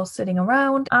had those sitting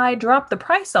around. I dropped the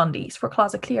price on these for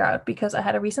closet clear out because I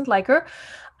had a recent liker.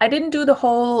 I didn't do the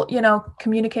whole,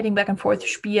 communicating back and forth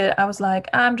spiel. I was like,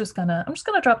 I'm just gonna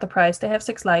drop the price. They have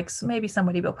 6 likes. Maybe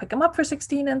somebody will pick them up for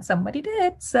 16, and somebody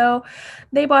did. So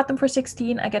they bought them for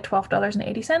 16. I get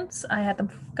 $12.80. I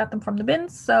got them from the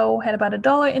bins, so had about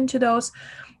 $1 into those.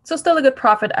 So still a good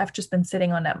profit. I've just been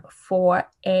sitting on them for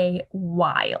a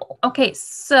while. Okay,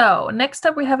 so next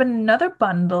up we have another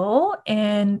bundle.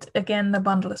 And again, the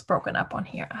bundle is broken up on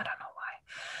here. I don't know.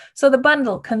 So the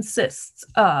bundle consists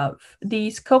of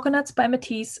these Coconuts by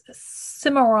Matisse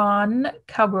Cimarron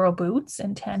cowgirl boots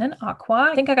in tan and aqua.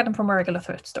 I think I got them from a regular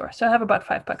thrift store, so I have about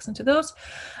 $5 into those.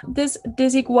 This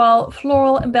Desigual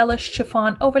floral embellished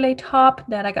chiffon overlay top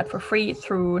that I got for free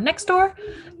through Nextdoor.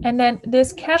 And then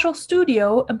this Casual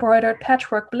Studio embroidered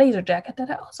patchwork blazer jacket that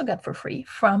I also got for free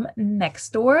from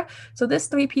Nextdoor. So this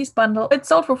 3-piece bundle, it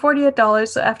sold for $48.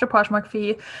 So after Poshmark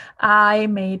fee, I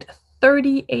made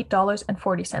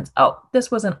 $38.40. Oh,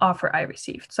 this was an offer I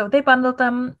received. So they bundled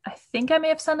them. I think I may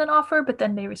have sent an offer, but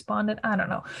then they responded. I don't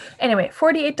know. Anyway,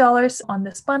 $48 on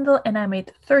this bundle, and I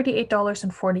made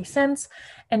 $38.40.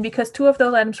 And because 2 of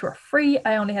those items were free,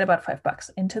 I only had about $5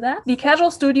 into that. The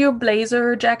Casual Studio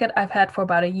blazer jacket I've had for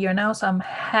about a year now, so I'm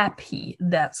happy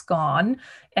that's gone.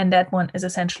 And that one is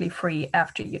essentially free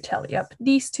after you tally up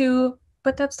these 2.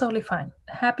 But that's totally fine.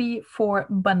 Happy for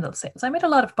bundle sales. I made a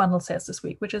lot of bundle sales this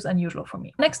week, which is unusual for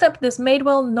me. Next up, this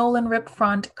Madewell Nolan Rip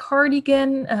Front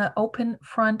cardigan, open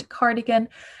front cardigan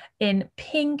in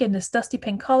pink, in this dusty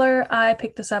pink color. I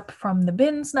picked this up from the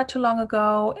bins not too long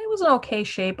ago. It was an okay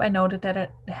shape. I noted that it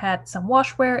had some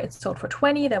wash wear. It sold for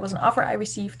 $20. That was an offer I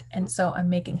received, and so I'm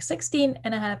making 16,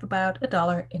 and I have about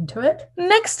 $1 into it.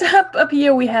 Next up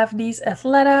here we have these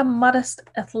Athleta modest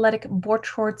athletic board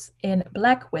shorts in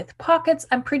black with pockets.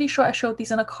 I'm pretty sure I showed these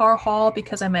in a car haul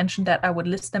because I mentioned that I would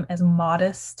list them as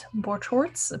modest board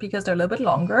shorts because they're a little bit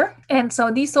longer. And so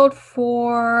these sold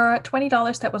for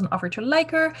 $20. That was an offer to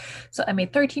liker. So I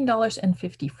made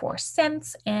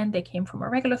 $13.54, and they came from a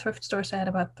regular thrift store, so I had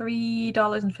about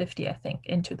 $3.50, I think,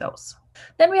 into those.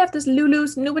 Then we have this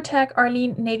Lulu's New Attack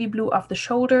Arlene navy blue off the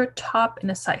shoulder top in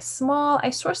a size small.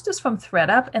 I sourced this from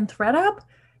ThreadUp, and ThreadUp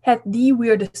had the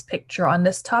weirdest picture on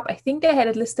this top. I think they had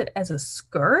it listed as a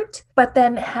skirt, but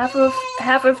then half of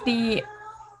the,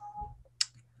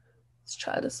 this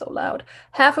child is so loud,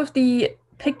 half of the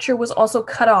picture was also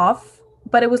cut off,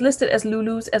 but it was listed as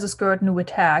Lulu's as a skirt New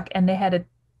Attack, and they had it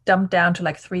dumped down to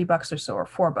like $3 or so, or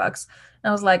 $4. And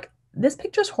I was like, this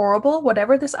picture's horrible.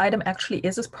 Whatever this item actually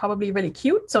is probably really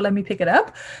cute. So let me pick it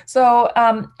up. So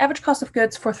average cost of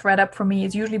goods for ThreadUp for me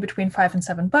is usually between $5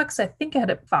 and $7. I think I had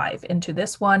it $5 into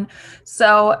this one.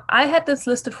 So I had this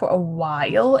listed for a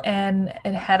while and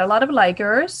it had a lot of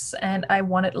likers and I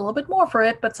wanted a little bit more for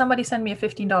it, but somebody sent me a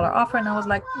 $15 offer and I was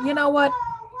like, you know what?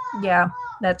 Yeah,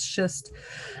 let's just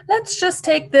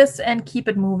take this and keep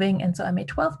it moving. And so I made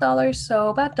 $12, so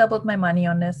about doubled my money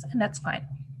on this, and that's fine.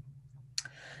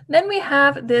 Then we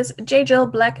have this J. Jill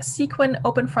black sequin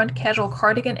open front casual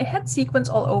cardigan. It had sequins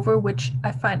all over, which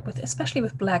I find especially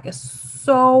with black is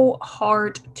so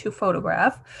hard to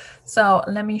photograph. So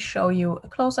let me show you a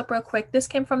close-up real quick. This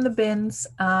came from the bins.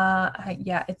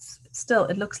 Yeah,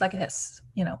 it looks like it has,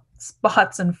 you know,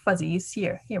 spots and fuzzies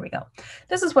here. Here we go.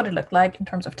 This is what it looked like in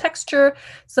terms of texture.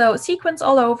 So sequins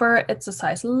all over. It's a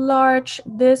size large.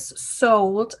 This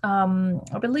sold,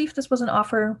 I believe this was an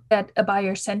offer that a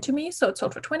buyer sent to me. So it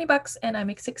sold for $20 and I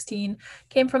make 16.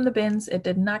 Came from the bins. It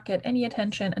did not get any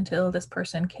attention until this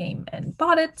person came and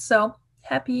bought it. So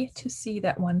happy to see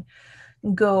that one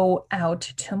go out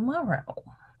tomorrow.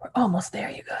 We're almost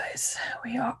there, you guys.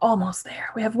 We are almost there.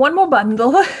 We have one more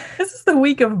bundle. This is the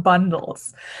week of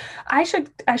bundles. I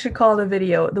should call the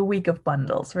video the week of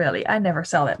bundles, really. I never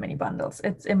sell that many bundles.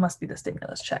 It must be the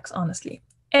stimulus checks, honestly.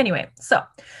 Anyway, so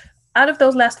out of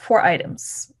those last 4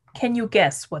 items, can you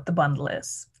guess what the bundle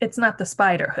is? It's not the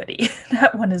spider hoodie.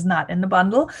 That one is not in the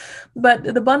bundle. But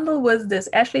the bundle was this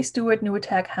Ashley Stewart New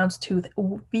Attack Houndstooth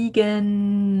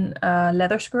vegan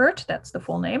leather skirt. That's the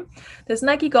full name. This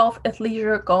Nike Golf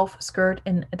Athleisure golf skirt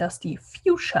in a dusty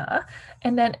fuchsia.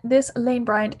 And then this Lane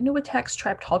Bryant New Attack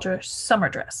striped halter summer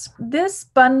dress. This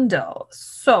bundle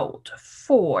sold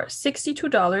for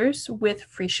 $62 with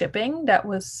free shipping. That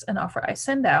was an offer I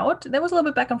sent out. There was a little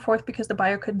bit back and forth because the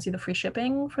buyer couldn't see the free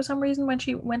shipping for some reason when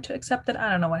she went to accept it. I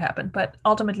don't know what happened, but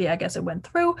ultimately I guess it went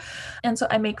through. And so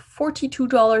I make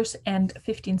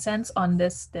 $42.15 on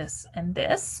this, and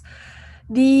this.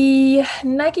 The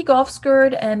Nike golf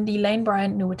skirt and the Lane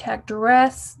Bryant New Attack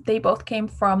dress, they both came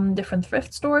from different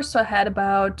thrift stores. So I had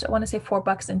about, I want to say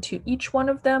 $4 into each one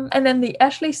of them. And then the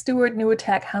Ashley Stewart New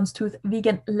Attack Houndstooth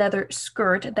vegan leather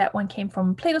skirt, that one came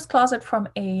from Plato's Closet from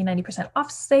a 90%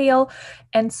 off sale.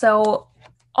 And so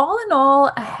all in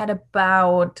all, I had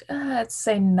about, let's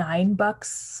say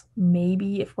 $9,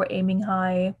 maybe if we're aiming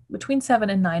high, between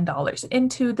 $7 and $9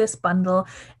 into this bundle.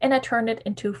 And I turned it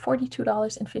into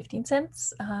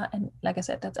 $42.15. And like I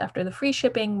said, that's after the free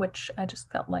shipping, which I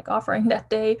just felt like offering that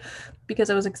day because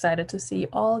I was excited to see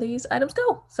all these items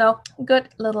go. So good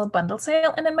little bundle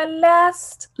sale. And then my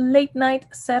last late night,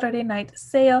 Saturday night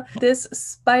sale, this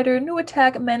Spider New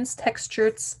Attack men's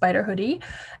textured spider hoodie.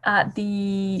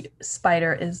 The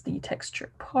spider is the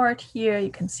textured part here.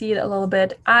 You can see it a little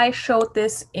bit. I showed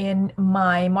this in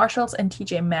my Marshalls and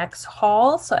TJ Maxx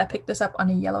haul. So I picked this up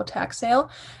on a yellow tag sale.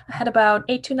 I had about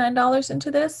 $8 to $9 into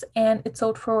this and it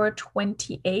sold for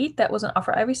 $28. That was an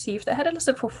offer I received. I had it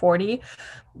listed for $40,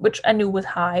 which I knew was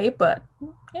high, but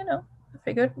you know, I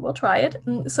figured we'll try it.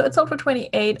 So it sold for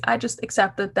 $28. I just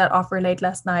accepted that offer late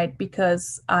last night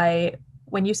because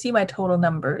when you see my total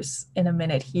numbers in a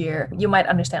minute here, you might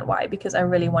understand why, because I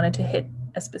really wanted to hit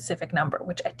a specific number,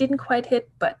 which I didn't quite hit,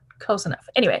 but close enough.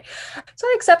 Anyway, so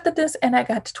I accepted this and I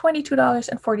got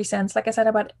 $22.40. Like I said,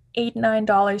 about $8,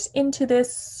 $9 into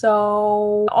this.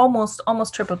 So almost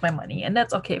tripled my money. And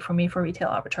that's okay for me for retail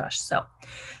arbitrage. So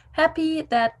happy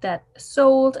that that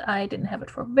sold. I didn't have it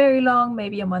for very long,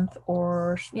 maybe a month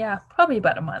or yeah, probably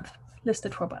about a month.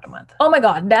 Listed for about a month. Oh my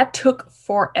god, that took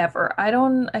forever. I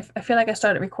feel like I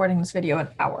started recording this video an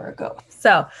hour ago.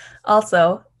 So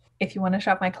also, if you want to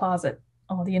shop my closet,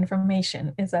 all the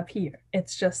information is up here.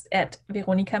 It's just at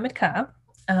Veronika mit K,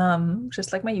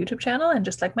 just like my YouTube channel and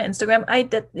just like my Instagram.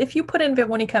 If you put in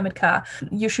Veronika mit K,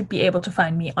 you should be able to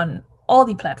find me on all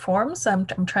the platforms. I'm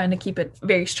trying to keep it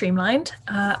very streamlined.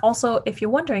 Also, if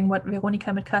you're wondering what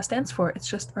Veronika mit K stands for, it's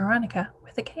just Veronika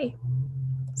with a K.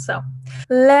 So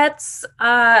let's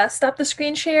stop the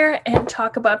screen share and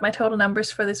talk about my total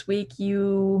numbers for this week.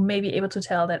 You may be able to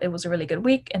tell that it was a really good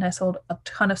week and I sold a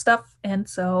ton of stuff. And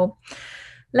so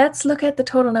let's look at the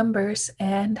total numbers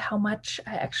and how much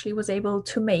I actually was able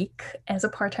to make as a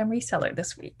part-time reseller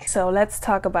this week. So let's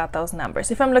talk about those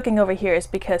numbers. If I'm looking over here, it's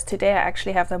because today I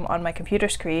actually have them on my computer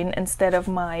screen instead of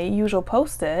my usual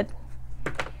post-it.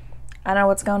 I don't know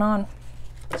what's going on.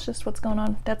 That's just what's going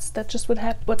on. That's just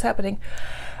what's happening.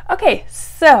 Okay,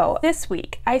 so this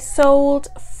week I sold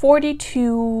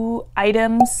 42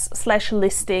 items /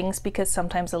 listings because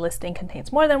sometimes a listing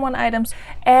contains more than one item,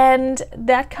 and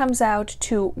that comes out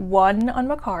to 1 on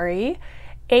Mercari,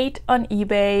 8 on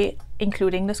eBay,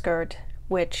 including the skirt,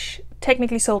 which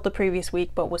technically sold the previous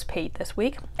week but was paid this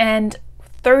week, and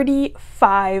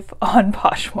 35 on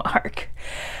Poshmark.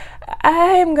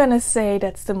 I'm gonna say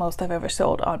that's the most I've ever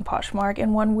sold on Poshmark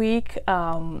in 1 week,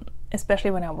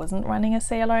 especially when I wasn't running a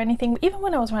sale or anything. Even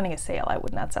when I was running a sale, I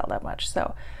would not sell that much.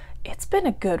 So it's been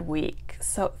a good week.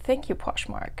 So thank you,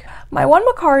 Poshmark. My one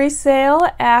Mercari sale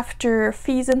after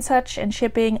fees and such and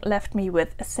shipping left me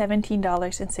with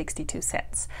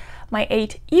 $17.62. My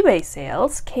 8 eBay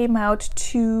sales came out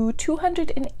to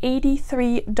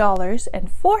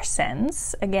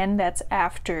 $283.04. Again, that's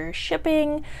after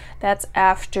shipping, that's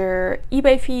after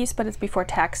eBay fees, but it's before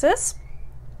taxes.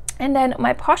 And then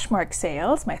my Poshmark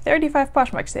sales, my 35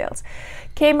 Poshmark sales,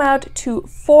 came out to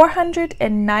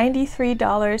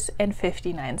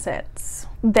 $493.59.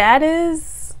 That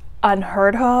is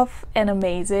unheard of and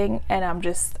amazing, and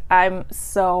I'm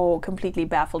so completely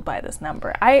baffled by this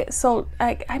number. I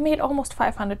made almost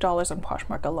 $500 on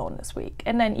Poshmark alone this week,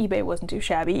 and then eBay wasn't too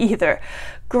shabby either.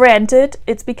 Granted,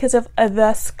 it's because of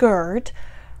the skirt,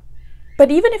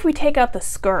 but even if we take out the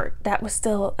skirt, that was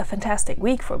still a fantastic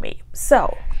week for me.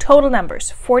 So total numbers,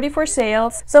 44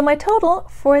 sales. So my total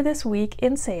for this week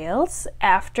in sales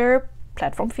after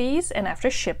platform fees and after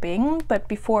shipping, but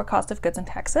before cost of goods and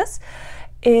taxes,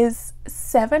 is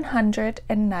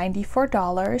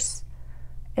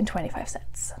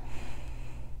 $794.25.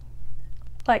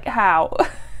 Like, how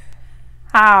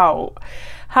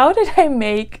did I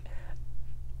make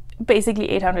basically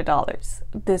 $800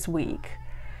 this week?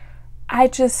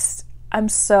 I'm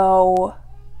so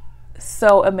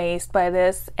amazed by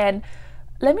this. And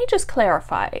let me just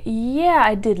clarify. Yeah,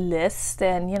 I did list,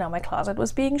 and you know, my closet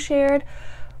was being shared,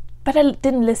 but I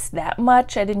didn't list that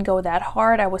much. I didn't go that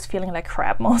hard. I was feeling like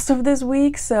crap most of this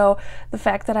week. So the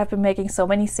fact that I've been making so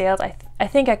many sales, I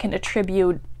think I can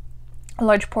attribute a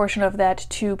large portion of that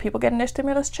to people getting their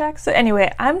stimulus checks. So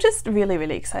anyway, I'm just really,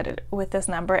 really excited with this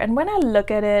number. And when I look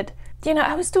at it, you know,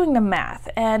 I was doing the math,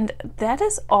 and that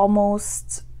is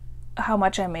almost how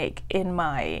much I make in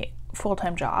my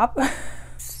full-time job.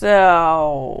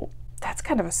 So that's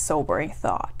kind of a sobering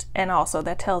thought. And also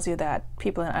that tells you that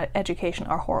people in education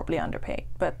are horribly underpaid.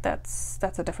 But that's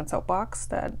a different soapbox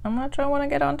that I'm not sure I want to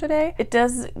get on today. It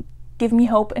does give me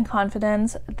hope and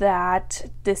confidence that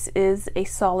this is a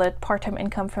solid part-time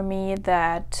income for me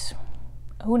that,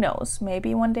 who knows,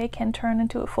 maybe one day can turn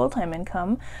into a full-time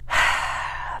income.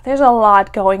 There's a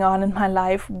lot going on in my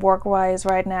life work-wise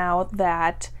right now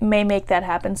that may make that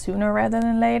happen sooner rather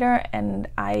than later, and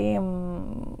I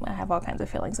have all kinds of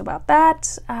feelings about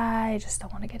that. I just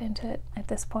don't want to get into it at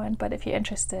this point, but if you're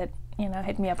interested, you know,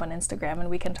 hit me up on Instagram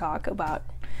and we can talk about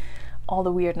all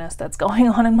the weirdness that's going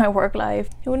on in my work life.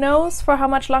 Who knows for how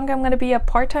much longer I'm going to be a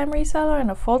part-time reseller and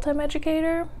a full-time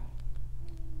educator?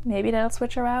 Maybe that'll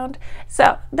switch around.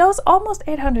 So those almost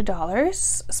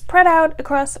 $800 spread out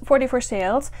across 44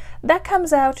 sales, that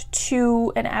comes out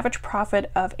to an average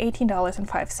profit of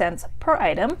 $18.05 per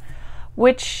item,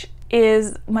 which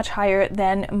is much higher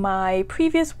than my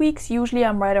previous weeks. Usually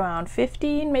I'm right around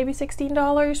 $15, maybe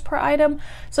 $16 per item.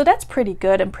 So that's pretty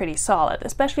good and pretty solid,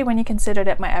 especially when you consider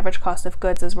that my average cost of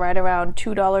goods is right around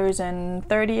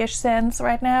 $2.30-ish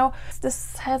right now.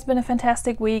 This has been a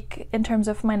fantastic week in terms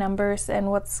of my numbers and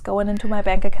what's going into my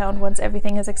bank account once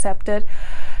everything is accepted.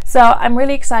 So I'm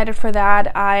really excited for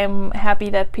that. I'm happy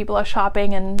that people are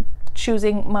shopping and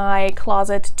choosing my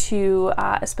closet to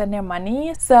spend their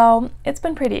money. So it's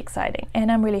been pretty exciting and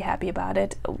I'm really happy about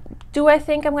it. Do I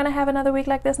think I'm gonna have another week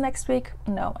like this next week?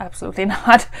 No, absolutely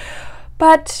not.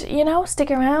 But you know,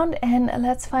 stick around and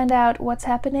let's find out what's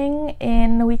happening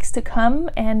in the weeks to come,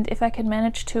 and if I can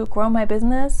manage to grow my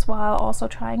business while also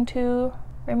trying to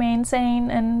remain sane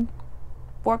and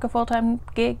work a full-time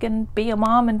gig and be a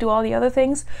mom and do all the other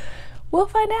things. We'll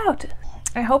find out.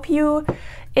 I hope you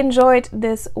enjoyed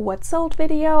this what sold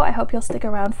video. I hope you'll stick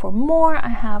around for more. I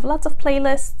have lots of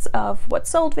playlists of what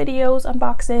sold videos,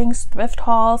 unboxings, thrift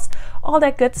hauls, all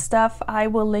that good stuff. I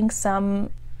will link some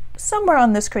somewhere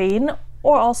on the screen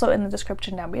or also in the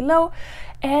description down below.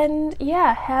 And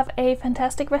yeah, have a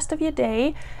fantastic rest of your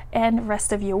day and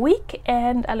rest of your week,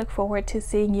 and I look forward to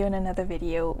seeing you in another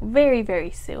video very,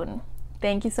 very soon.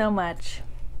 Thank you so much.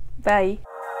 Bye.